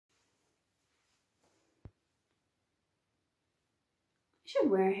should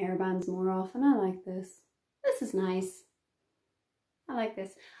wear hairbands more often. I like this. This is nice. I like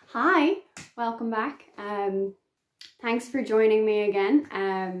this. Hi, welcome back. Thanks for joining me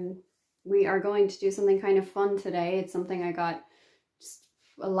again. We are going to do something kind of fun today. It's something I got just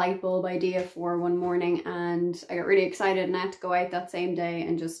a light bulb idea for one morning, and I got really excited and I had to go out that same day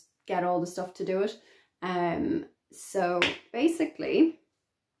and just get all the stuff to do it. So basically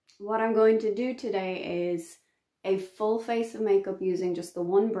what I'm going to do today is a full face of makeup using just the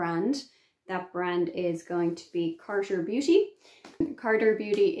one brand. That brand is going to be Carter Beauty. Carter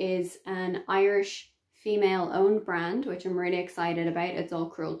Beauty is an Irish female-owned brand, which I'm really excited about. It's all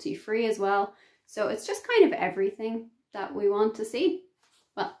cruelty-free as well. So it's just kind of everything that we want to see.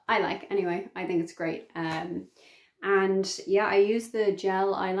 Well, I like anyway. I think it's great. And yeah, I use the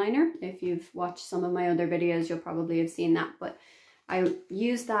gel eyeliner. If you've watched some of my other videos, you'll probably have seen that. But I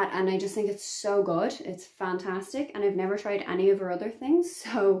use that and I just think it's so good. It's fantastic. And I've never tried any of her other things.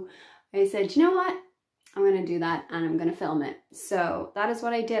 So I said, you know what? I'm going to do that and I'm going to film it. So that is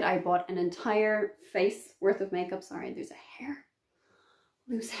what I did. I bought an entire face worth of makeup. Sorry, there's a hair.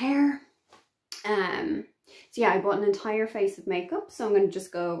 Loose hair. So yeah, I bought an entire face of makeup. So I'm going to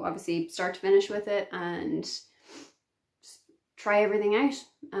just go obviously start to finish with it and just try everything out.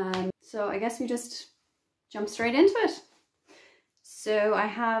 So I guess we just jump straight into it. So I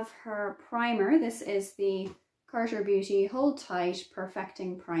have her primer. This is the Carter Beauty Hold Tight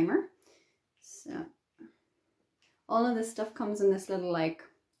Perfecting Primer. So all of this stuff comes in this little like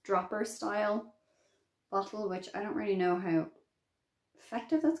dropper style bottle, which I don't really know how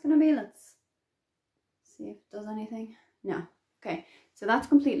effective that's going to be. Let's see if it does anything. No. Okay, so that's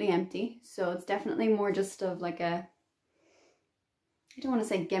completely empty. So it's definitely more just of like a, I don't want to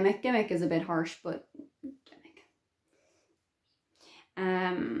say gimmick. Gimmick is a bit harsh, but gimmick.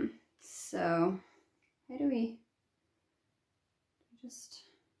 So how do we just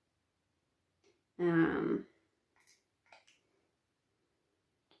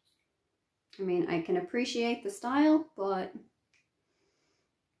I mean, I can appreciate the style, but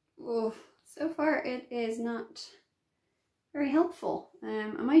oh, so far it is not very helpful.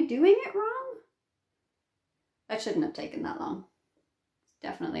 Am I doing it wrong? That shouldn't have taken that long.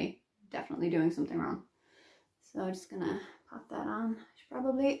 Definitely doing something wrong. So I'm just gonna pop that on. I should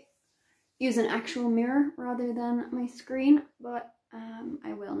probably use an actual mirror rather than my screen, but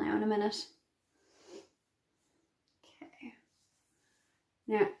I will now in a minute. Okay.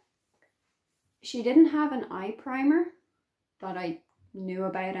 Now, she didn't have an eye primer that I knew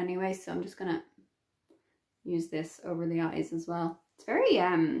about anyway, so I'm just gonna use this over the eyes as well. It's very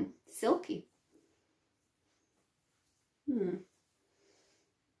silky.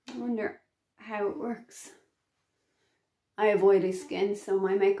 I wonder how it works. I have oily skin, so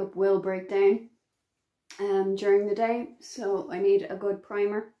my makeup will break down during the day, so I need a good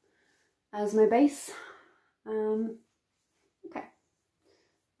primer as my base. Okay.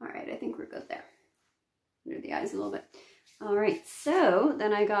 Alright, I think we're good there. Under the eyes a little bit. Alright, so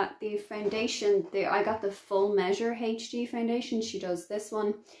then I got the foundation. I got the Full Measure HD foundation. She does this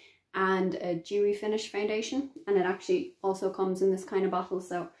one and a dewy finish foundation, and it actually also comes in this kind of bottle,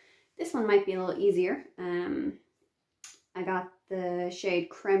 so this one might be a little easier. I got the shade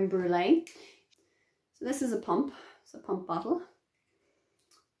Creme Brulee. So this is a pump. It's a pump bottle.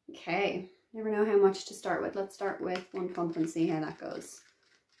 Okay, never know how much to start with. Let's start with one pump and see how that goes.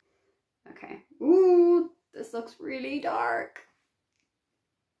 Okay. Ooh, this looks really dark.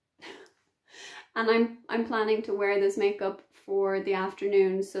 And I'm planning to wear this makeup for the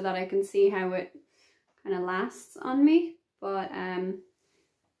afternoon so that I can see how it kind of lasts on me. But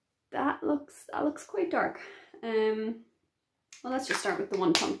that looks quite dark. Well, let's just start with the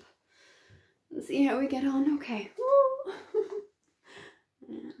one pump and see how we get on. Okay.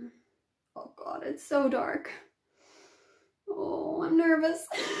 Oh god, it's so dark. Oh, I'm nervous.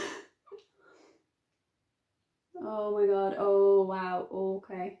 Oh my god. Oh wow.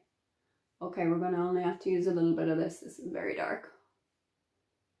 Okay. Okay, we're gonna only have to use a little bit of this. This is very dark.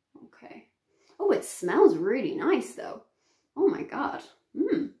 Okay. Oh, it smells really nice though. Oh my god.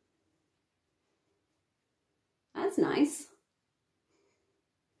 That's nice.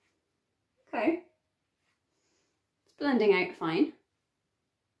 Okay. It's blending out fine.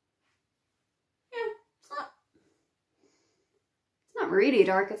 Yeah, it's not really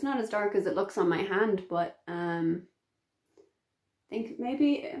dark. It's not as dark as it looks on my hand, but I think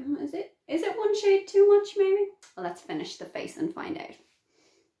maybe is it one shade too much maybe? Well, let's finish the face and find out.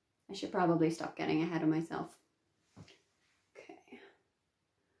 I should probably stop getting ahead of myself. Okay.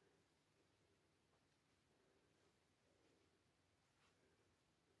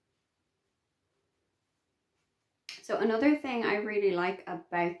 So another thing I really like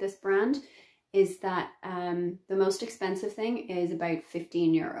about this brand is that the most expensive thing is about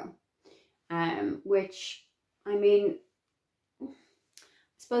 €15, which, I mean, I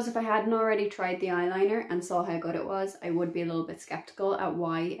suppose if I hadn't already tried the eyeliner and saw how good it was, I would be a little bit skeptical at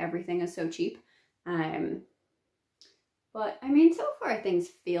why everything is so cheap. But I mean, so far things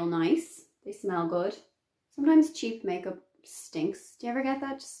feel nice. They smell good. Sometimes cheap makeup stinks. Do you ever get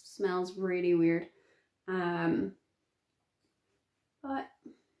that? Just smells really weird. But I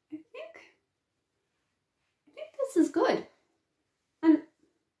think this is good. And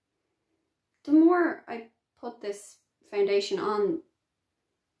the more I put this foundation on,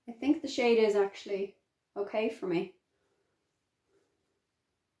 I think the shade is actually okay for me.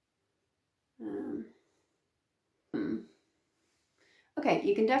 Okay,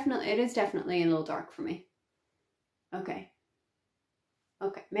 you can definitely, it is definitely a little dark for me. Okay.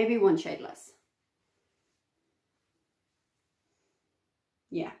 Okay, maybe one shade less.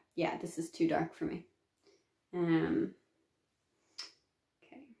 Yeah, this is too dark for me. Okay,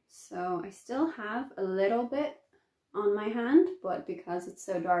 so I still have a little bit on my hand, but because it's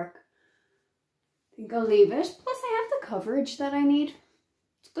so dark, I think I'll leave it. Plus I have the coverage that I need.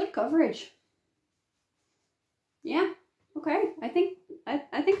 It's good coverage. Yeah, okay, I think I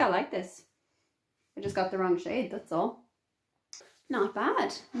like this. I just got the wrong shade, that's all. Not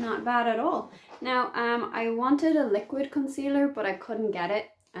bad, not bad at all. Now, I wanted a liquid concealer, but I couldn't get it.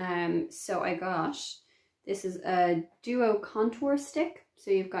 So I got, this is a duo contour stick.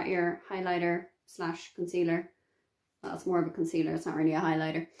 So you've got your highlighter slash concealer. Well, it's more of a concealer, it's not really a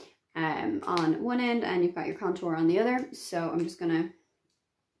highlighter. On one end, and you've got your contour on the other. So I'm just gonna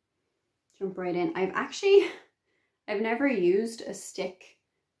jump right in. I've never used a stick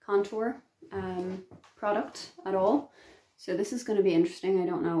contour product at all, so this is going to be interesting. I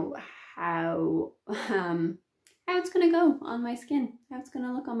don't know how it's going to go on my skin, how it's going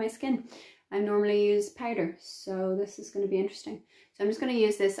to look on my skin. I normally use powder, so this is going to be interesting. So I'm just going to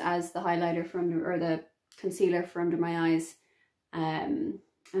use this as the highlighter for under, or the concealer for under my eyes, and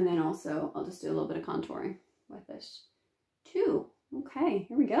then also I'll just do a little bit of contouring with it too. Okay,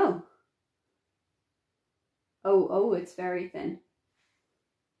 here we go. Oh, it's very thin.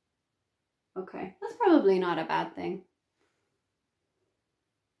 Okay, that's probably not a bad thing.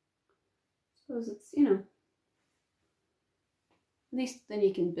 I suppose it's, you know, at least then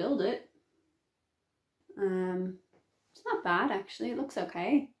you can build it. It's not bad actually, it looks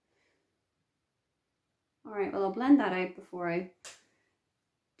okay. Alright, well I'll blend that out before I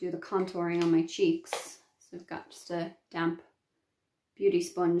do the contouring on my cheeks. So I've got just a damp beauty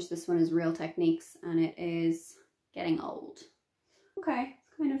sponge. This one is Real Techniques and it is getting old. Okay,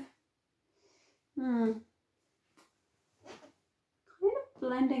 it's kind of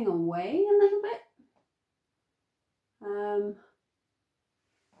blending away a little bit.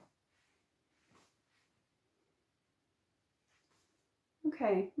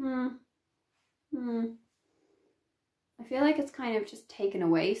 Okay. I feel like it's kind of just taken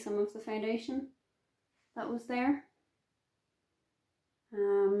away some of the foundation that was there.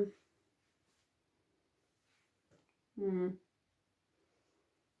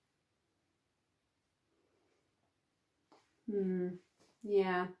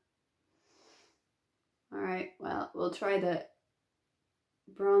 Yeah. All right, well, we'll try the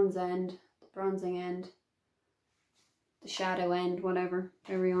bronzing end, the shadow end, whatever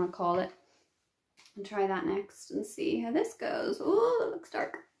you want to call it. And try that next and see how this goes. Oh, it looks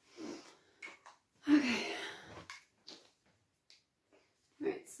dark. Okay.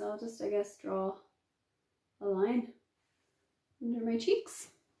 Alright, so I'll just, I guess, draw a line under my cheeks.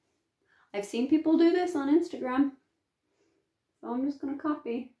 I've seen people do this on Instagram, so I'm just going to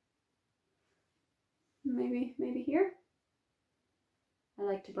copy. Maybe here. I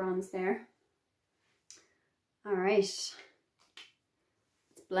like to bronze there. Alright. Let's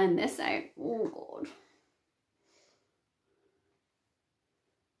blend this out. Oh, God.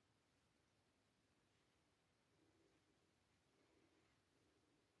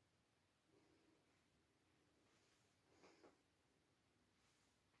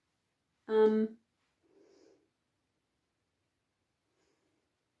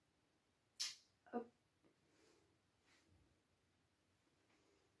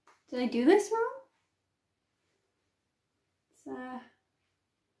 Did I do this wrong? It's,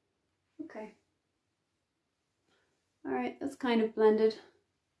 okay. Alright, that's kind of blended.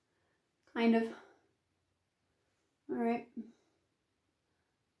 Kind of. Alright.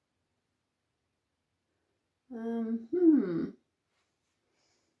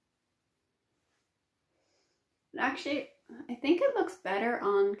 Actually, I think it looks better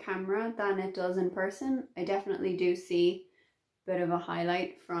on camera than it does in person. I definitely do see a bit of a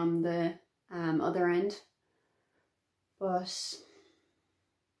highlight from the other end, but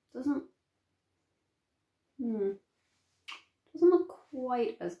doesn't look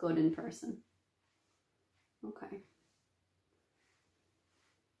quite as good in person. Okay.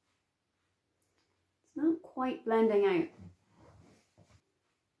 It's not quite blending out.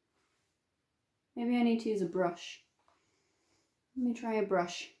 Maybe I need to use a brush. Let me try a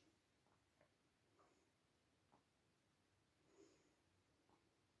brush.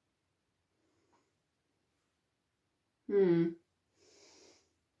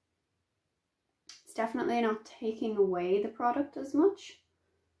 It's definitely not taking away the product as much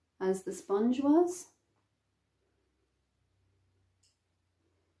as the sponge was.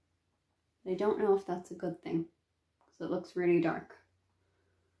 I don't know if that's a good thing because it looks really dark.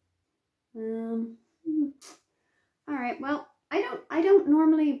 All right, well, I don't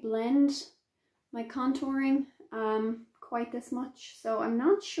normally blend my contouring quite this much, so I'm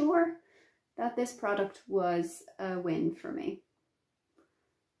not sure that this product was a win for me.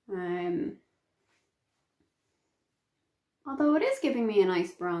 Although it is giving me a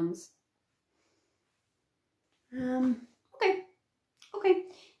nice bronze. Okay.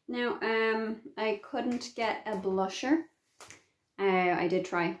 Now, I couldn't get a blusher. I did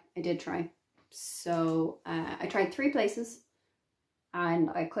try. So, I tried 3 places and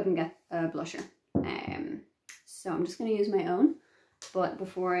I couldn't get a blusher. So I'm just going to use my own. But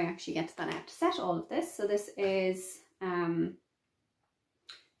before I actually get to that, I have to set all of this. So this is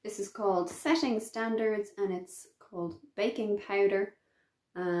called Setting Standards, and it's called baking powder.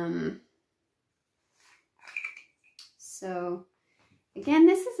 So again,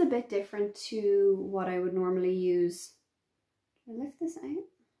 this is a bit different to what I would normally use. Can I lift this out?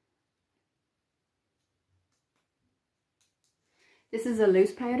 This is a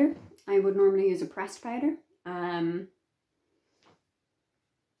loose powder. I would normally use a pressed powder. What am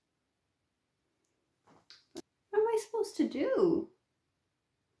I supposed to do?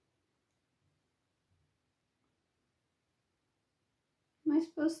 Am I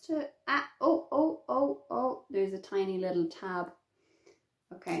supposed to, oh, there's a tiny little tab.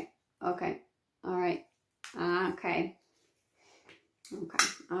 Okay, all right, okay,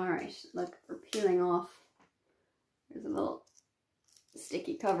 all right, look, we're peeling off. There's a little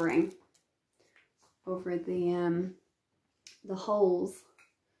sticky covering over the holes.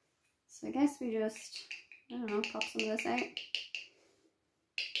 So I guess we just, I don't know, pop some of this out.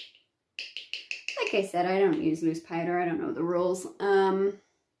 Like I said, I don't use loose powder. I don't know the rules. And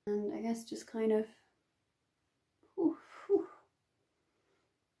I guess just kind of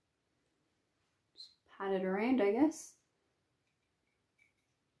just pat it around, I guess.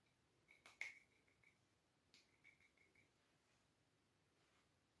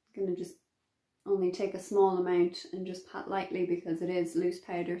 I'm gonna just only take a small amount and just pat lightly because it is loose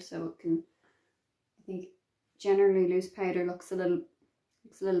powder, so it can, I think generally loose powder looks a little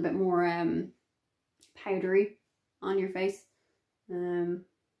bit more powdery on your face. So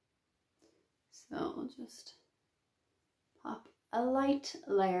I'll just pop a light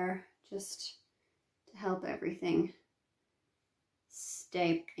layer just to help everything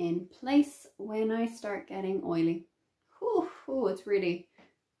stay in place when I start getting oily. Ooh, it's really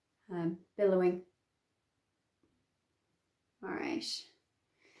billowing. All right,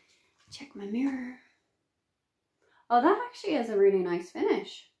 check my mirror. Oh, that actually has a really nice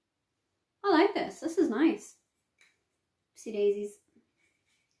finish. I like this. This is nice. Oopsie daisies.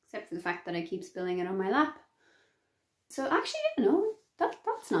 Except for the fact that I keep spilling it on my lap. So actually, you know,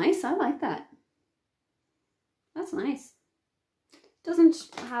 that's nice. I like that. That's nice. Doesn't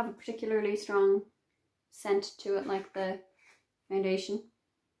have a particularly strong scent to it like the foundation.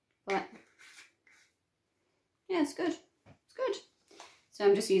 But yeah, it's good. It's good. So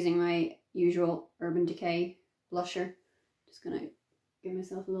I'm just using my usual Urban Decay blusher. Just gonna give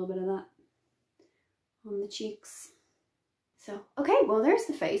myself a little bit of that on the cheeks. So okay, well there's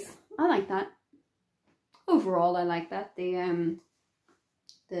the face. I like that. Overall, I like that. The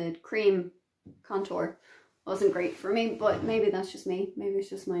cream contour wasn't great for me, but maybe that's just me. Maybe it's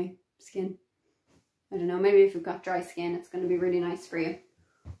just my skin. I don't know. Maybe if you've got dry skin, it's going to be really nice for you.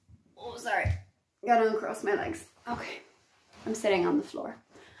 Oh, sorry. Gotta uncross my legs. Okay. I'm sitting on the floor.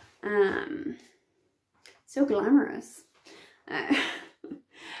 So glamorous.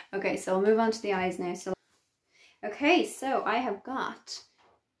 Okay, so I'll move on to the eyes now. So, okay, so I have got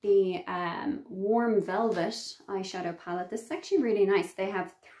the Warm Velvet eyeshadow palette. This is actually really nice. They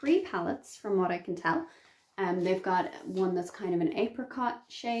have 3 palettes from what I can tell. They've got one that's kind of an apricot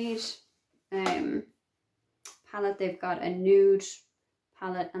shade palette. They've got a nude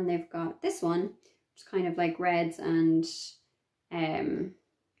palette, and they've got this one, which is kind of like reds and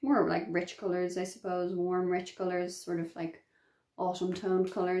more like rich colors, I suppose, warm rich colors, sort of like autumn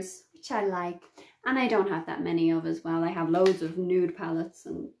toned colors, which I like. And I don't have that many of as well. I have loads of nude palettes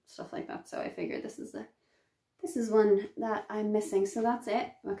and stuff like that, so I figured this is one that I'm missing. So that's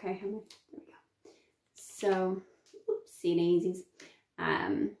it. Okay, there we go. So oopsie daisies.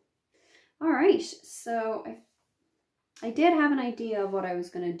 All right, so I did have an idea of what I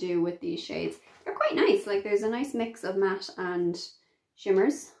was going to do with these shades. They're quite nice. Like, there's a nice mix of matte and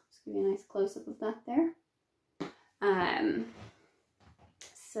shimmers. Let's give you a nice close-up of that there.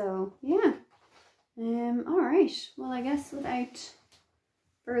 So yeah. All right. Well, I guess without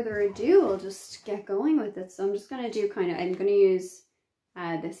further ado, I'll just get going with it. So I'm just going to do I'm going to use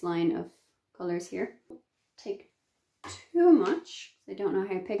this line of colors here. Take too much. I don't know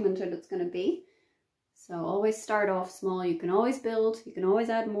how pigmented it's going to be. So always start off small. You can always build. You can always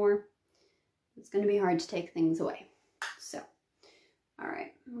add more. It's going to be hard to take things away. So, all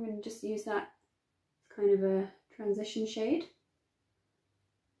right. I'm going to just use that kind of a transition shade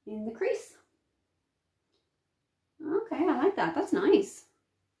in the crease. Okay, I like that. That's nice.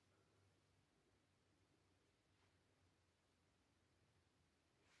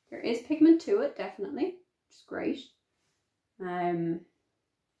 There is pigment to it, definitely, which is great.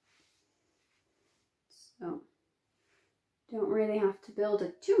 So don't really have to build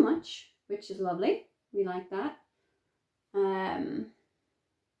it too much, which is lovely. We like that. And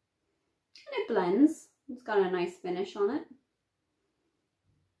it blends. It's got a nice finish on it.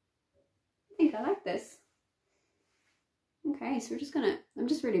 I think I like this. Okay, so I'm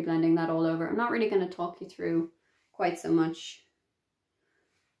just really blending that all over. I'm not really going to talk you through quite so much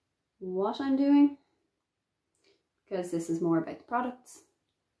what I'm doing, because this is more about the products,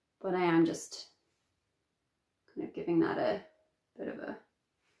 but I am just kind of giving that a bit of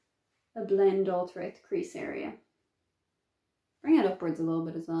a blend all throughout the crease area. Bring it upwards a little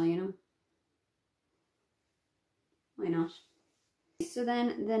bit as well, you know. Why not? So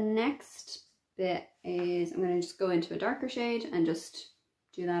then the next bit is I'm going to just go into a darker shade and just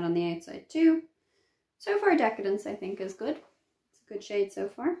do that on the outside too. So far, Decadence I think is good. It's a good shade so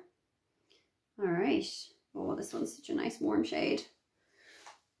far. All right. Oh, this one's such a nice warm shade.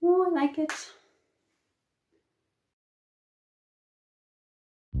 Oh, I like it.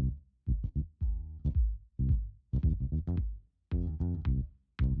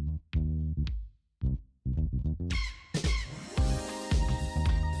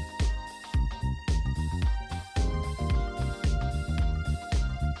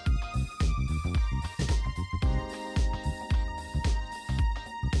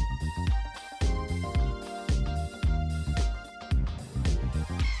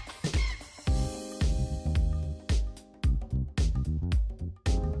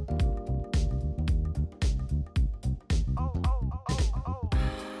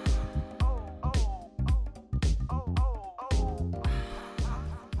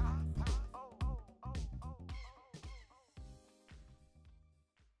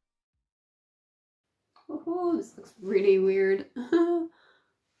 Oh, this looks really weird.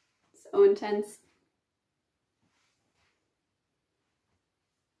 So intense.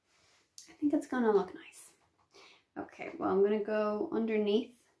 I think it's gonna look nice. Okay, well, I'm gonna go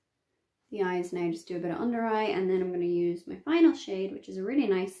underneath the eyes now, just do a bit of under eye, and then I'm gonna use my final shade, which is a really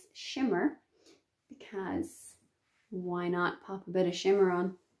nice shimmer, because why not pop a bit of shimmer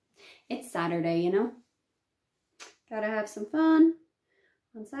on? It's Saturday, you know? Gotta have some fun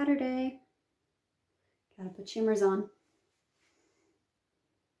on Saturday. Gotta put shimmers on.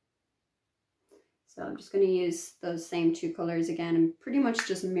 So I'm just going to use those same two colors again and pretty much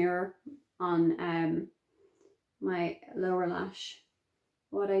just mirror on my lower lash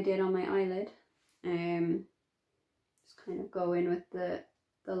what I did on my eyelid. Just kind of go in with the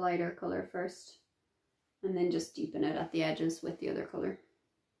lighter color first and then just deepen it at the edges with the other color.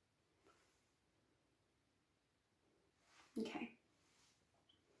 Okay.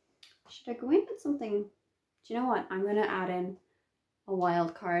 Should I go in with something? Do you know what? I'm going to add in a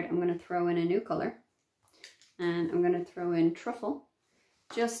wild card. I'm going to throw in a new color, and I'm going to throw in Truffle.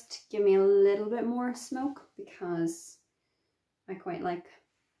 Just give me a little bit more smoke, because I quite like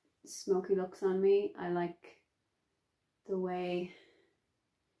smoky looks on me. I like the way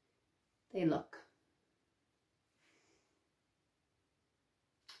they look.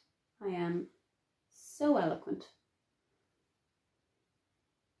 I am so eloquent.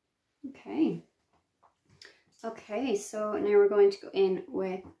 Okay, so now we're going to go in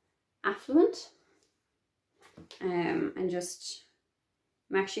with Affluent, and I'm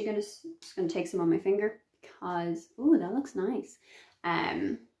actually just gonna take some on my finger, because, oh, that looks nice.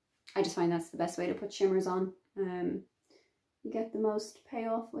 I just find that's the best way to put shimmers on. You get the most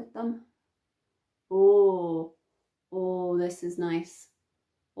payoff with them. Oh, oh, this is nice.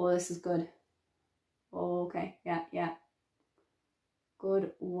 Oh, this is good. Oh, okay, yeah, yeah.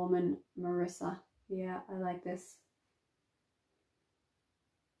 Good woman, Marissa. Yeah, I like this.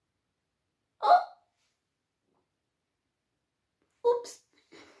 Oh! Oops.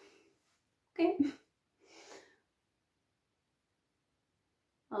 Okay.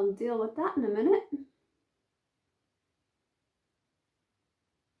 I'll deal with that in a minute.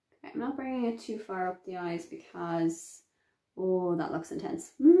 Okay, I'm not bringing it too far up the eyes because, oh, that looks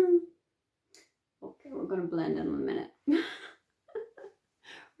intense. Okay, we're going to blend in a minute.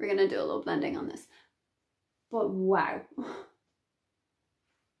 We're going to do a little blending on this. But wow,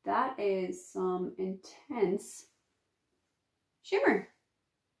 that is some intense shimmer.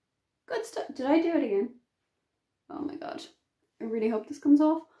 Good stuff. Did I do it again? Oh my god. I really hope this comes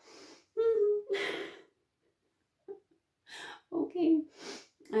off. Okay.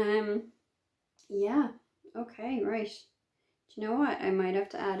 Yeah. Okay, right. Do you know what? I might have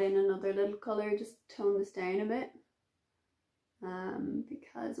to add in another little colour, just tone this down a bit.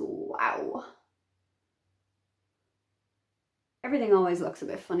 Because wow. Everything always looks a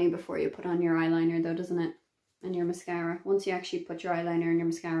bit funny before you put on your eyeliner though, doesn't it? And your mascara. Once you actually put your eyeliner and your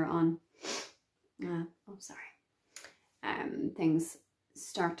mascara on, oh sorry, things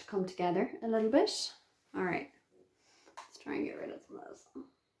start to come together a little bit. All right, let's try and get rid of some of this.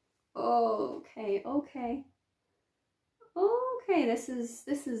 Okay, okay, okay. This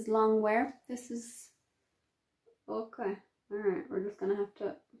is long wear. This is okay. All right, we're just gonna have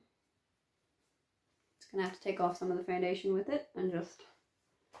to. Gonna have to take off some of the foundation with it and just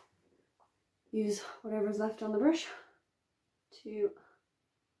use whatever's left on the brush to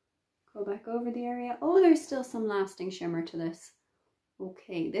go back over the area. Oh, there's still some lasting shimmer to this.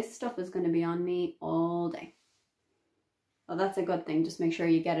 Okay, this stuff is going to be on me all day. Well, that's a good thing. Just make sure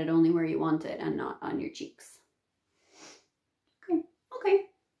you get it only where you want it and not on your cheeks. Okay, okay,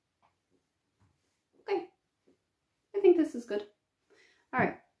 okay. I think this is good. All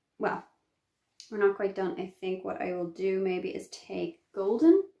right, well, we're not quite done. I think what I will do maybe is take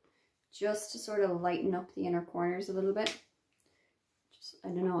golden just to sort of lighten up the inner corners a little bit. Just, I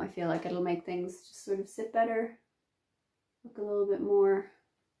don't know, I feel like it'll make things just sort of sit better, look a little bit more.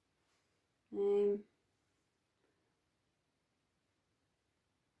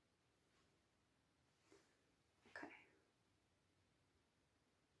 Okay.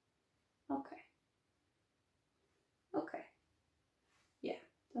 Okay. Okay. Yeah,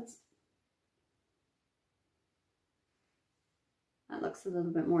 that looks a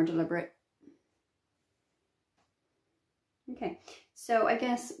little bit more deliberate. Okay, so I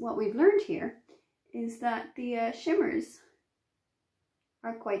guess what we've learned here is that the shimmers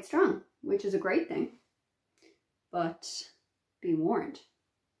are quite strong, which is a great thing, but be warned,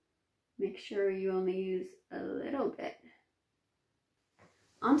 make sure you only use a little bit.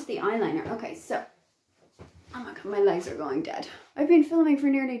 Onto the eyeliner. Okay, so, oh my god, my legs are going dead. I've been filming for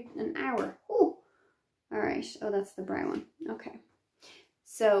nearly an hour. Ooh. All right, oh, that's the brown one. Okay,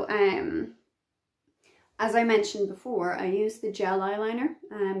 so as I mentioned before, I used the gel eyeliner,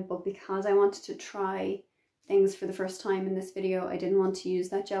 but because I wanted to try things for the first time in this video, I didn't want to use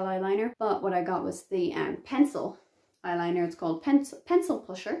that gel eyeliner. But what I got was the pencil eyeliner. It's called Pencil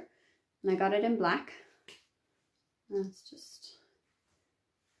Pusher, and I got it in black. That's just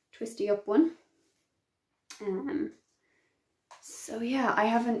twisty up one. So yeah, I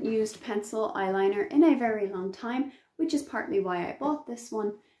haven't used pencil eyeliner in a very long time, which is partly why I bought this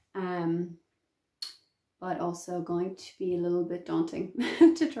one. But also going to be a little bit daunting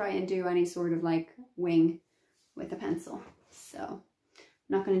to try and do any sort of like wing with a pencil. So I'm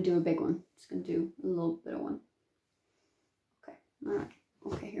not going to do a big one. Just going to do a little bit of one. Okay, all right.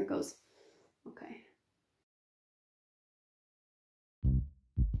 Okay, here goes. Okay.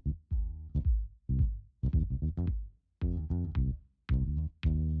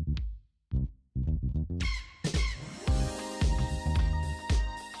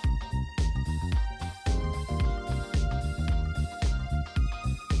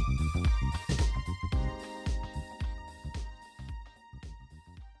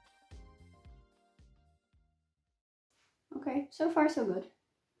 Okay, so far so good.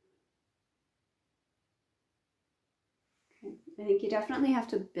 Okay, I think you definitely have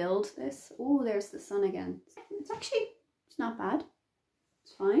to build this. Oh, there's the sun again. It's not bad.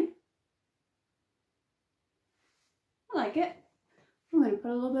 It's fine. I like it. I'm going to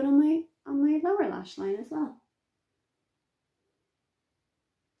put a little bit on my lower lash line as well.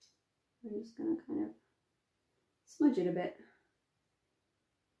 I'm just going to kind of smudge it a bit.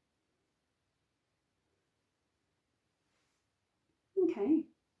 Okay.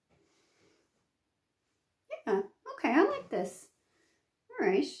 Yeah, okay, I like this. All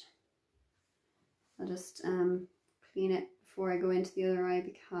right. I'll just clean it before I go into the other eye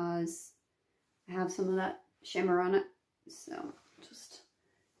because I have some of that shimmer on it. So just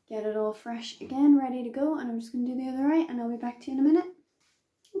get it all fresh again, ready to go. And I'm just going to do the other eye and I'll be back to you in a minute.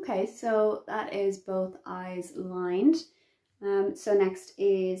 Okay, so that is both eyes lined. So next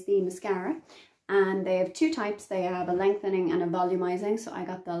is the mascara. And they have two types. They have a lengthening and a volumizing. So I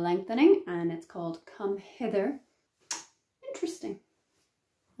got the lengthening and it's called Come Hither. Interesting.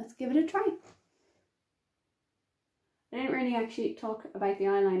 Let's give it a try. I didn't really actually talk about the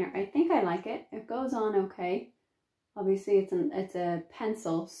eyeliner. I think I like it. It goes on okay. Obviously it's a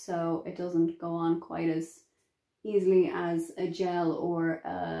pencil, so it doesn't go on quite as easily as a gel or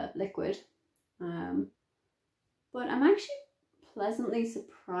a liquid. But I'm actually pleasantly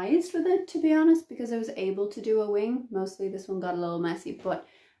surprised with it, to be honest, because I was able to do a wing. Mostly this one got a little messy, but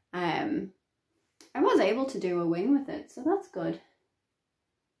I was able to do a wing with it, so that's good.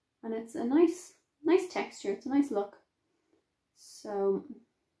 And it's a nice texture. It's a nice look. So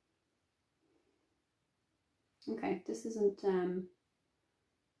okay, this isn't I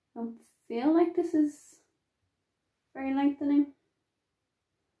don't feel like this is very lengthening.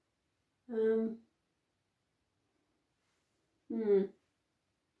 I don't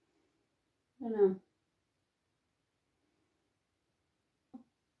know.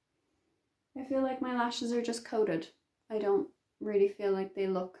 I feel like my lashes are just coated. I don't really feel like they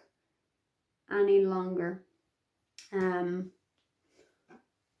look any longer.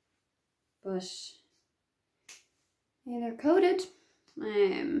 But yeah, they're coated.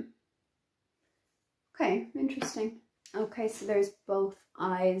 Okay, interesting. Okay, so there's both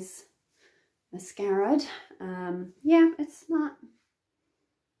eyes mascara'd. Yeah, it's not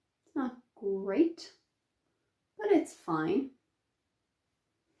great, but it's fine.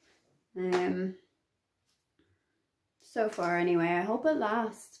 So far anyway. I hope it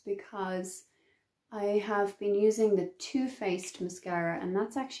lasts because I have been using the Too Faced mascara and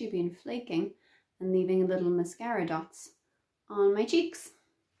that's actually been flaking and leaving little mascara dots on my cheeks,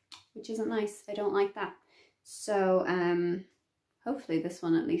 which isn't nice. I don't like that. So hopefully this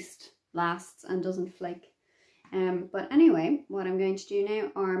one at least lasts and doesn't flake. But anyway, what I'm going to do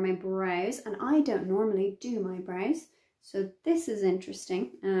now are my brows, and I don't normally do my brows, so this is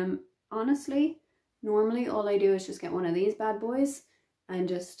interesting. Honestly, normally all I do is just get one of these bad boys and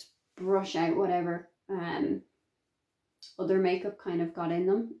just brush out whatever other makeup kind of got in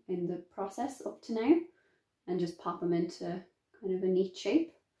them in the process up to now, and just pop them into kind of a neat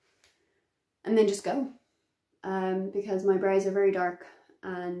shape and then just go. Because my brows are very dark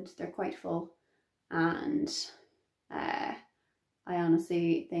and they're quite full, and I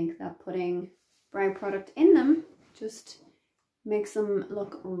honestly think that putting brow product in them just makes them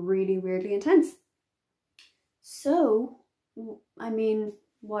look really weirdly intense. So, I mean,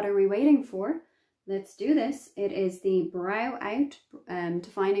 what are we waiting for? Let's do this. It is the Brow Out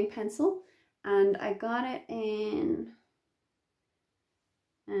Defining Pencil, and I got it in,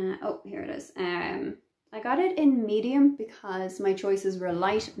 oh, here it is. I got it in medium because my choices were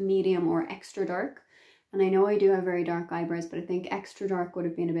light, medium, or extra dark. And I know I do have very dark eyebrows, but I think extra dark would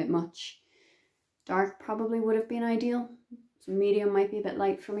have been a bit much. Dark probably would have been ideal. So medium might be a bit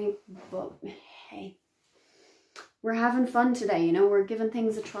light for me, but hey, we're having fun today, you know, we're giving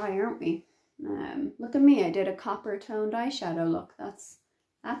things a try, aren't we? Look at me, I did a copper toned eyeshadow look. That's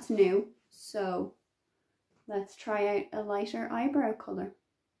new. So let's try out a lighter eyebrow color.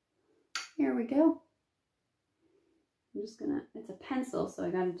 Here we go. I'm just gonna, it's a pencil, so I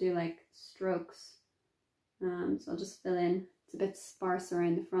gotta do like strokes. So I'll just fill in. It's a bit sparse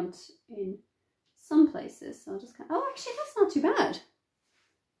around the front in some places. So I'll just kind of, oh, actually that's not too bad.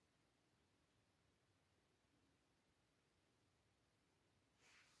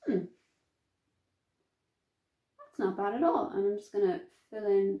 That's not bad at all. And I'm just gonna fill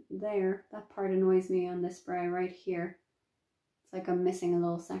in there. That part annoys me on this brow right here. It's like I'm missing a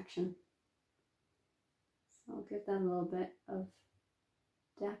little section. So I'll give that a little bit of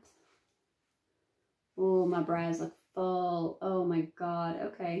depth. Oh, my brows look full. Oh my god.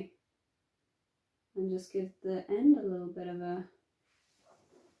 Okay. And just give the end a little bit of a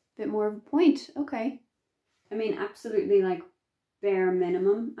bit more of a point. Okay. I mean, absolutely like bare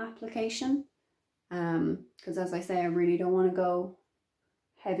minimum application. Because as I say, I really don't want to go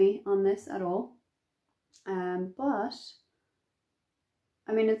heavy on this at all. But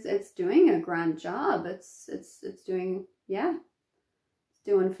I mean, it's doing a grand job. It's doing, yeah, it's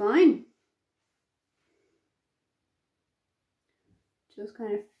doing fine. just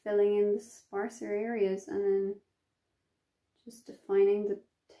kind of filling in the sparser areas and then just defining the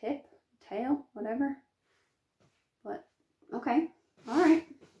tip, tail, whatever. But okay, all right,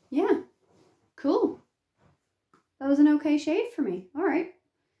 yeah, cool. That was an okay shade for me. All right.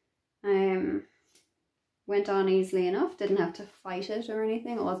 Went on easily enough. Didn't have to fight it or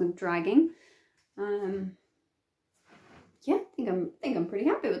anything. It wasn't dragging. Yeah, I think I'm pretty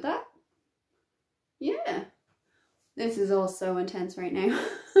happy with that. Yeah. This is all so intense right now.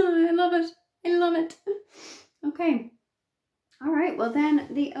 I love it. I love it. Okay. All right. Well, then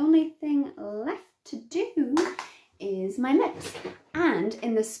the only thing left to do is my lips. And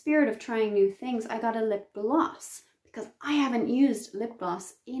in the spirit of trying new things, I got a lip gloss because I haven't used lip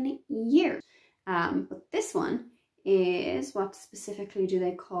gloss in years. But this one is, what specifically do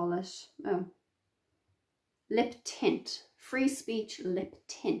they call it? Oh, lip tint. Free speech lip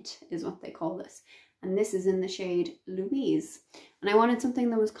tint is what they call this. And this is in the shade Louise. And I wanted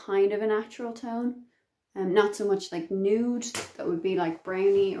something that was kind of a natural tone. Not so much like nude, that would be like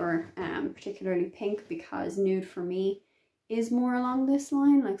brownie or particularly pink, because nude for me is more along this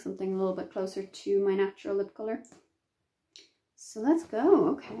line, like something a little bit closer to my natural lip color. So let's go.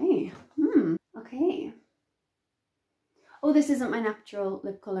 Okay. Okay. Oh, this isn't my natural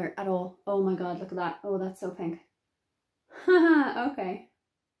lip color at all. Oh my god, look at that. Oh, that's so pink. Haha, okay.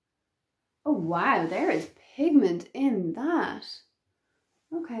 Oh wow, there is pigment in that.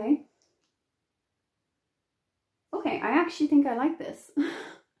 Okay. Okay, I actually think I like this.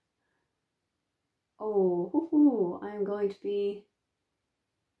 Oh, I'm going to be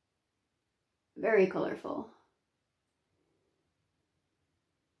very colorful.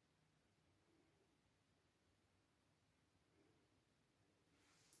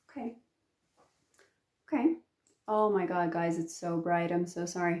 Okay. Okay. Oh my god, guys, it's so bright. I'm so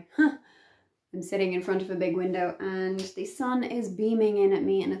sorry. I'm sitting in front of a big window and the sun is beaming in at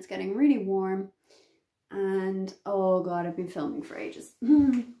me and it's getting really warm. And oh god, I've been filming for ages.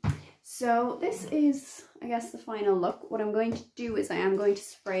 So this is, I guess, the final look. What I'm going to do is I am going to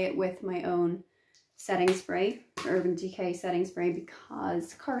spray it with my own setting spray, Urban Decay setting spray,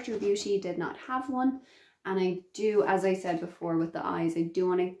 because Carter Beauty did not have one. And I do, as I said before with the eyes, I do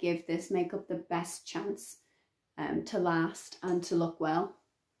want to give this makeup the best chance to last and to look well.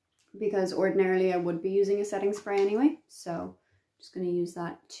 Because ordinarily I would be using a setting spray anyway. So I'm just going to use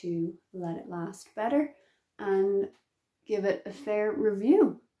that to let it last better and give it a fair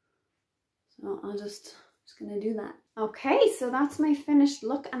review. So I'm just going to do that. Okay, so that's my finished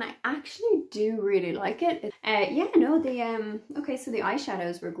look and I actually do really like it. Yeah, no, okay, so the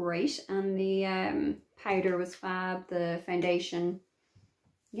eyeshadows were great and the powder was fab, the foundation.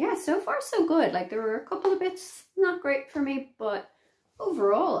 Yeah, so far so good. Like there were a couple of bits not great for me, but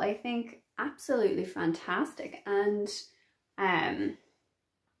overall I think absolutely fantastic. And I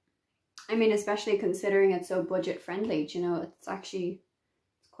mean, especially considering it's so budget friendly, you know, it's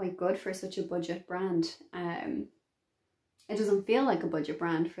quite good for such a budget brand. It doesn't feel like a budget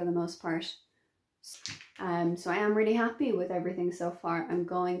brand for the most part. So I am really happy with everything so far. I'm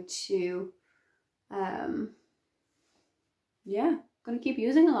going to, yeah, going to keep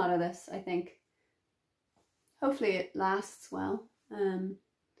using a lot of this, I think. Hopefully it lasts well. I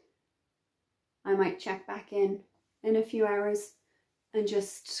might check back in a few hours and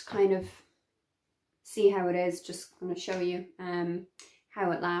just kind of see how it is. Just going to show you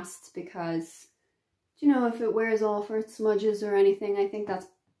how it lasts, because you know, if it wears off or it smudges or anything, I think that's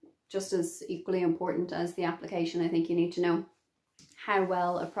just as equally important as the application. I think you need to know how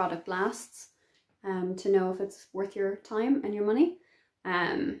well a product lasts to know if it's worth your time and your money.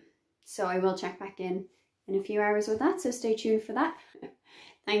 So I will check back in a few hours with that, so stay tuned for that.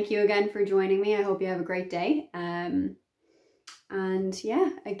 Thank you again for joining me. I hope you have a great day. And yeah,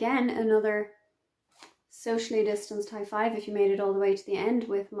 again, another socially distanced high five if you made it all the way to the end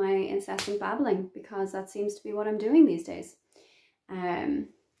with my incessant babbling, because that seems to be what I'm doing these days.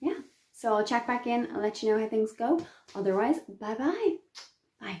 Yeah, so I'll check back in. I'll let you know how things go. Otherwise, bye-bye.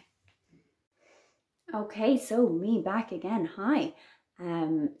 Bye. Okay, so me back again. Hi.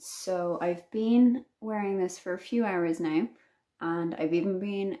 So I've been wearing this for a few hours now, and I've even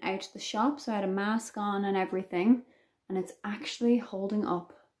been out to the shop, so I had a mask on and everything, and it's actually holding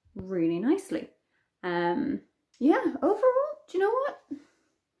up really nicely. Yeah, overall, do you know what?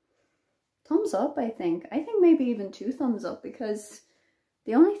 Thumbs up, I think. I think maybe even 2 thumbs up, because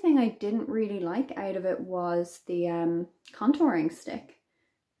the only thing I didn't really like out of it was the contouring stick.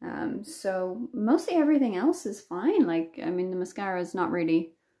 So mostly everything else is fine. Like, I mean, the mascara is not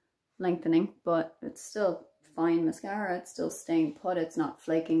really lengthening, but it's still fine mascara. It's still staying put. It's not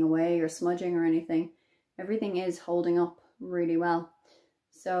flaking away or smudging or anything. Everything is holding up really well.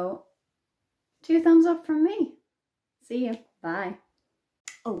 So 2 thumbs up from me. See you. Bye.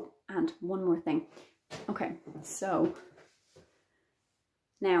 Oh, and one more thing. Okay, so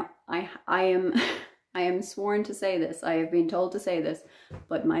now I am I am sworn to say this. I have been told to say this,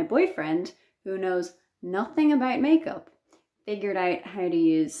 but my boyfriend, who knows nothing about makeup, figured out how to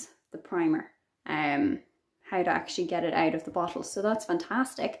use the primer, how to actually get it out of the bottle. So that's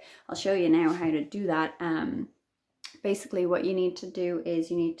fantastic. I'll show you now how to do that. Basically what you need to do is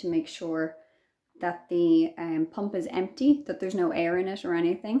you need to make sure that the pump is empty, that there's no air in it or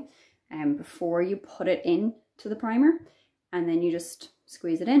anything, before you put it in to the primer, and then you just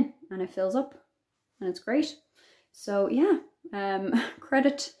squeeze it in and it fills up and it's great. So yeah,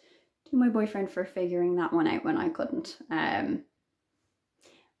 credit to my boyfriend for figuring that one out when I couldn't.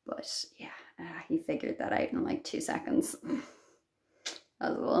 But yeah, he figured that out in like 2 seconds. That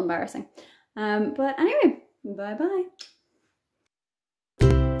was a little embarrassing. But anyway, bye bye.